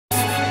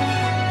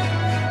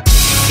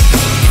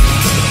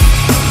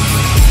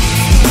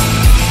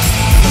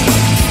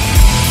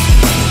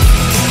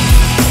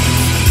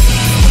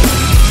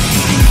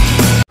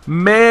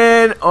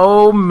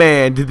Oh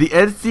man, did the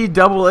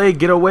NCAA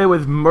get away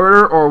with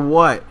murder or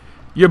what?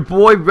 Your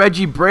boy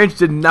Reggie Branch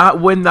did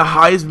not win the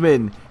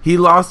Heisman. He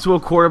lost to a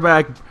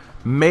quarterback,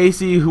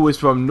 Macy, who was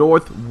from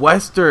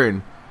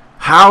Northwestern.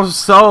 How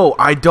so?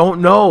 I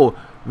don't know.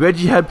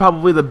 Reggie had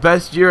probably the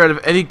best year out of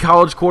any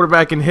college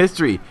quarterback in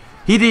history.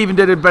 He even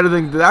did it better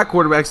than that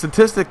quarterback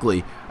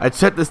statistically. I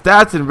checked the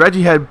stats, and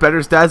Reggie had better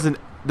stats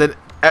than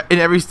in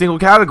every single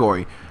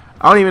category.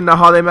 I don't even know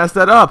how they messed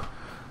that up.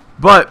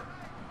 But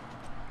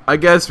I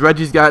guess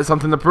Reggie's got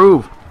something to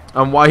prove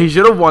on why he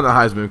should have won the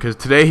Heisman, because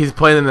today he's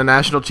playing in the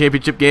national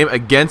championship game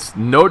against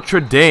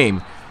Notre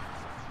Dame.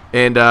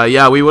 And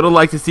yeah, we would have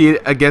liked to see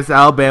it against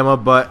Alabama,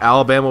 but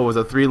Alabama was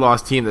a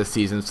 3-loss team this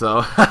season.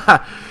 So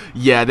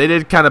yeah, they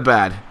did kind of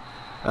bad.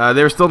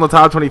 They were still in the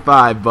top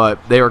 25, but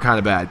they were kind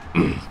of bad.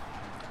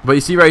 But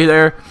you see right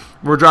there,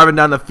 we're driving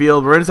down the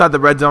field. We're inside the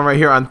red zone right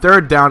here on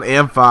 3rd down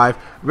and 5.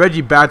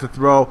 Reggie back to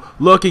throw,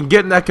 looking,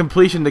 getting that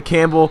completion to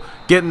Campbell,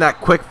 getting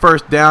that quick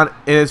first down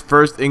in his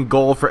 1st and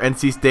goal for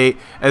NC State,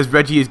 as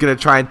Reggie is going to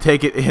try and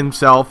take it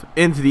himself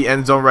into the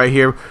end zone right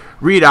here.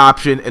 Read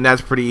option, and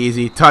that's pretty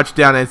easy.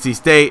 Touchdown NC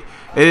State.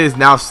 It is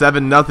now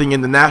 7-0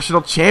 in the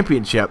national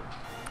championship.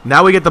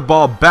 Now we get the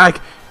ball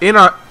back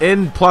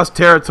in plus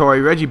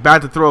territory. Reggie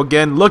back to throw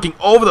again, looking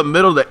over the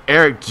middle to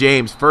Eric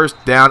James.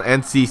 1st down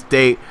NC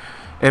State.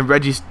 And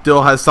Reggie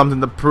still has something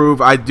to prove,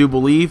 I do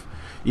believe,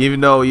 even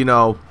though, you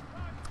know,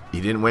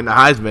 he didn't win the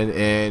Heisman,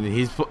 and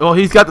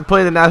he's got to play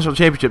in the national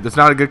championship. That's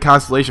not a good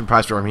consolation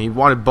prize for him. He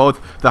wanted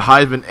both the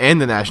Heisman and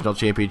the national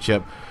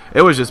championship.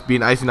 It was just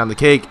being icing on the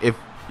cake if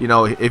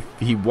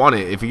he won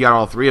it, if he got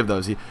all 3 of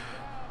those.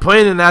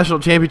 Playing in the national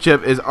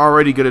championship is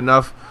already good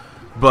enough,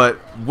 but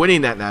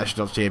winning that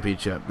national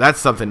championship, that's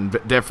something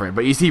different.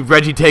 But you see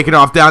Reggie taking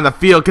off down the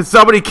field. Can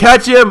somebody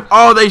catch him?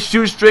 Oh, they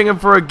shoestring him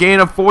for a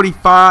gain of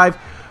 45.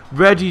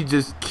 Reggie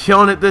just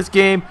killing it this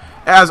game.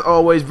 As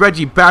always,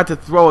 Reggie back to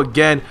throw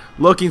again.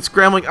 Looking,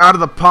 scrambling out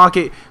of the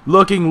pocket.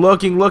 Looking.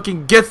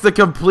 Gets the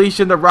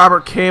completion to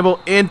Robert Campbell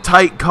in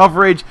tight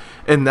coverage.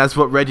 And that's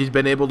what Reggie's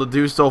been able to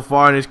do so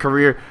far in his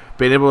career.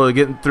 Been able to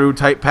get through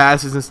tight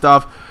passes and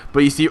stuff.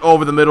 But you see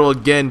over the middle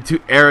again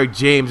to Eric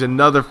James.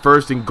 Another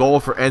 1st and goal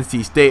for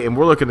NC State. And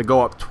we're looking to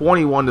go up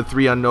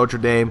 21-3 on Notre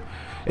Dame.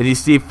 And you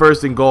see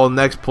 1st and goal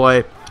next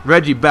play.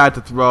 Reggie back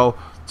to throw.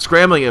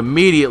 Scrambling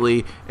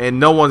immediately, and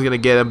no one's going to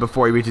get him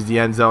before he reaches the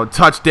end zone.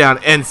 Touchdown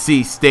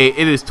NC State.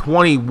 It is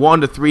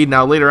 21-3.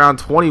 Now later on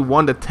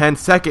 21-10,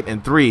 2nd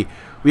and 3.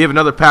 We have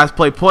another pass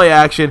play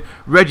action.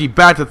 Reggie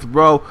back to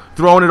throw,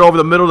 throwing it over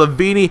the middle to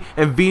Vini,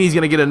 and Vini's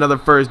going to get another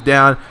 1st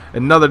down.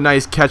 Another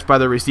nice catch by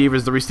the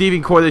receivers. The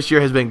receiving core this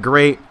year has been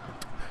great.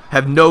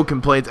 Have no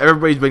complaints.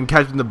 Everybody's been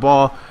catching the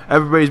ball.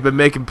 Everybody's been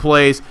making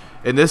plays,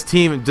 and this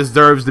team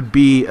deserves to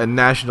be a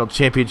national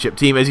championship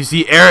team. As you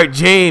see, Eric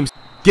James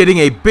getting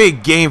a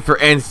big game for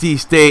NC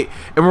State,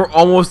 and we're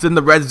almost in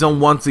the red zone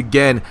once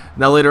again.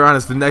 Now later on,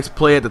 it's the next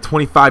play at the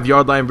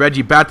 25-yard line.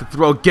 Reggie back to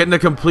throw, getting a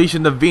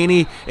completion to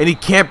Vini, and he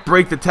can't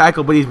break the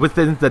tackle, but he's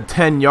within the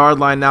 10-yard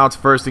line. Now it's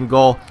 1st and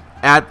goal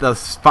at the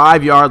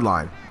 5-yard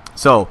line.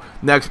 So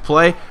next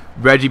play,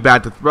 Reggie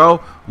back to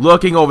throw,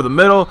 looking over the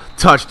middle,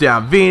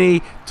 touchdown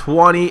Vini.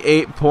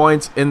 28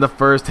 points in the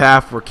 1st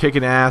half. We're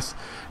kicking ass,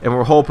 and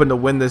we're hoping to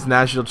win this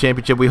national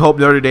championship. We hope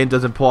Notre Dame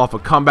doesn't pull off a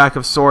comeback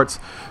of sorts.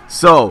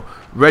 So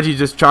Reggie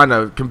just trying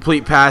to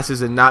complete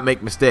passes and not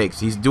make mistakes.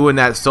 He's doing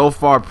that so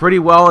far pretty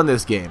well in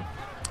this game.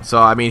 So,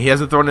 I mean, he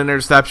hasn't thrown an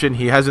interception.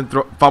 He hasn't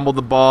fumbled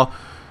the ball.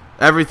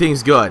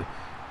 Everything's good.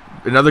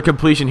 Another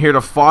completion here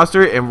to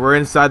Foster, and we're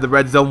inside the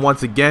red zone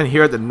once again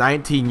here at the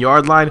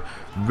 19-yard line.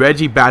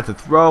 Reggie back to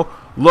throw.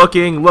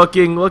 Looking.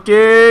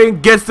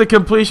 Gets the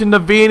completion to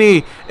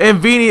Vini, and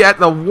Vini at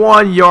the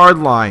 1-yard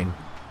line.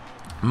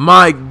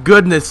 My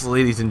goodness,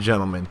 ladies and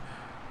gentlemen.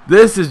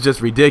 This is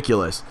just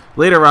ridiculous.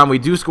 Later on, we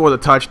do score the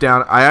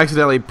touchdown. I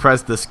accidentally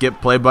pressed the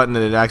skip play button,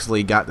 and it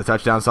actually got the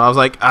touchdown. So I was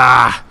like,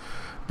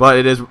 but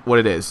it is what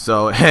it is.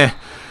 So,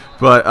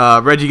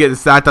 but Reggie getting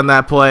sacked on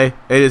that play.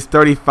 It is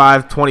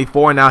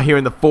 35-24 now here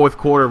in the 4th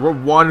quarter. We're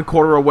 1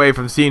 quarter away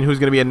from seeing who's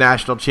going to be a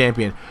national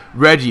champion.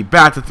 Reggie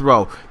back to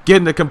throw,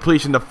 getting the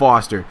completion to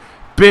Foster.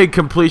 Big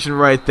completion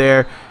right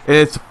there, and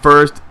it's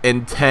 1st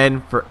and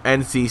 10 for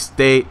NC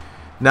State.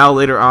 Now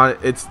later on,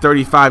 it's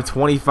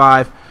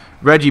 35-25.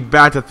 Reggie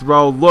back to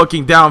throw,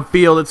 looking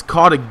downfield. It's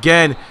caught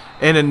again,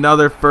 and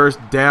another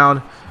 1st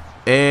down.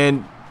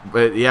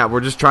 But yeah,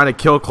 we're just trying to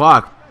kill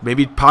clock.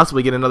 Maybe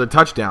possibly get another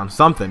touchdown,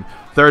 something.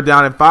 3rd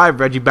down and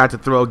 5. Reggie back to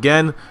throw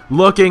again,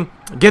 looking,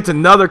 gets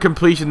another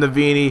completion to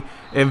Vini,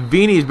 and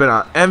Vini's been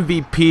an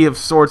MVP of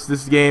sorts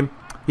this game.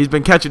 He's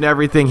been catching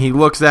everything he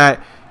looks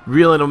at,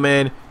 reeling them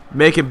in,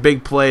 making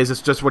big plays.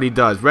 That's just what he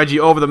does. Reggie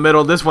over the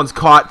middle. This one's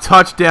caught.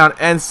 Touchdown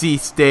NC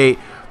State.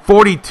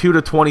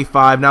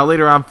 42-25. Now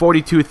later on,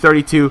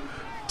 42-32.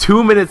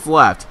 2 minutes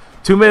left.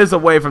 2 minutes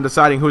away from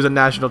deciding who's a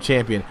national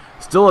champion.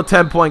 Still a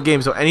 10-point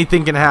game, so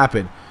anything can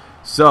happen.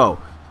 So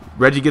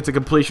Reggie gets a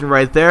completion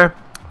right there.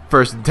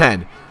 1st and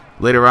 10.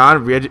 Later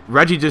on,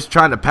 Reggie just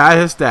trying to pad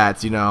his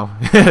stats, you know.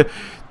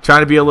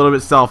 Trying to be a little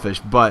bit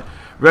selfish. But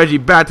Reggie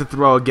back to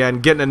throw again,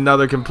 getting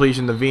another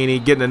completion to Vini,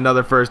 getting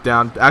another first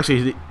down.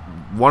 Actually,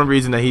 one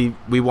reason that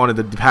we wanted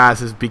to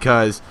pass is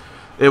because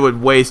it would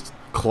waste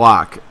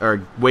clock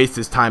or waste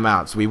his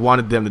timeout. So we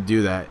wanted them to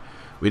do that.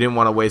 We didn't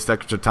want to waste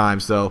extra time.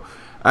 So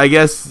I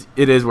guess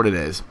it is what it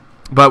is.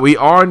 But we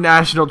are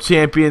national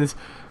champions.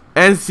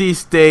 NC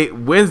State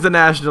wins the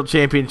national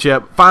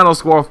championship. Final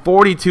score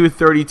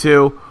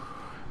 42-32.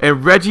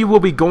 And Reggie will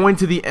be going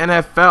to the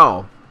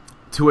NFL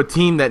to a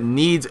team that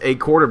needs a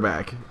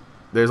quarterback.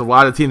 There's a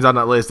lot of teams on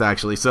that list,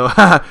 actually. So,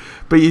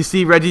 but you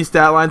see Reggie's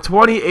stat line,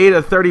 28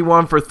 of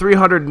 31 for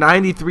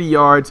 393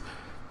 yards.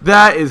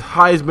 That is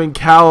Heisman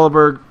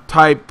caliber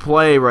type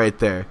play right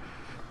there.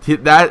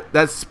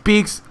 That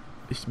speaks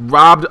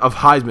robbed of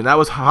Heisman. That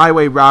was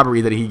highway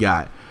robbery that he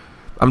got.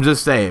 I'm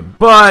just saying.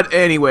 But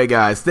anyway,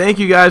 guys, thank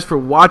you guys for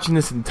watching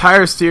this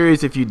entire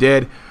series if you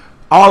did.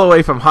 All the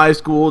way from high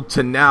school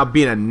to now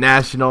being a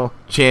national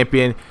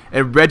champion.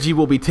 And Reggie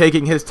will be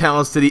taking his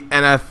talents to the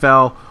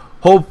NFL,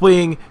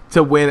 hoping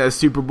to win a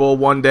Super Bowl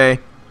one day.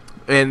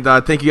 And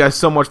thank you guys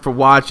so much for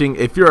watching.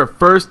 If you're a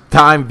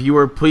first-time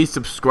viewer, please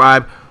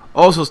subscribe.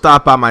 Also,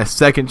 stop by my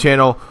second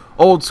channel,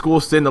 Old School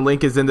Sin. The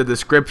link is in the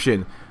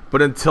description.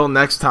 But until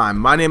next time,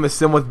 my name is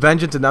Sin with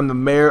Vengeance, and I'm the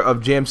mayor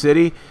of Jam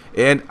City.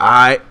 And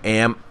I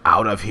am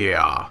out of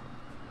here.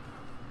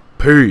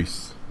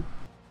 Peace.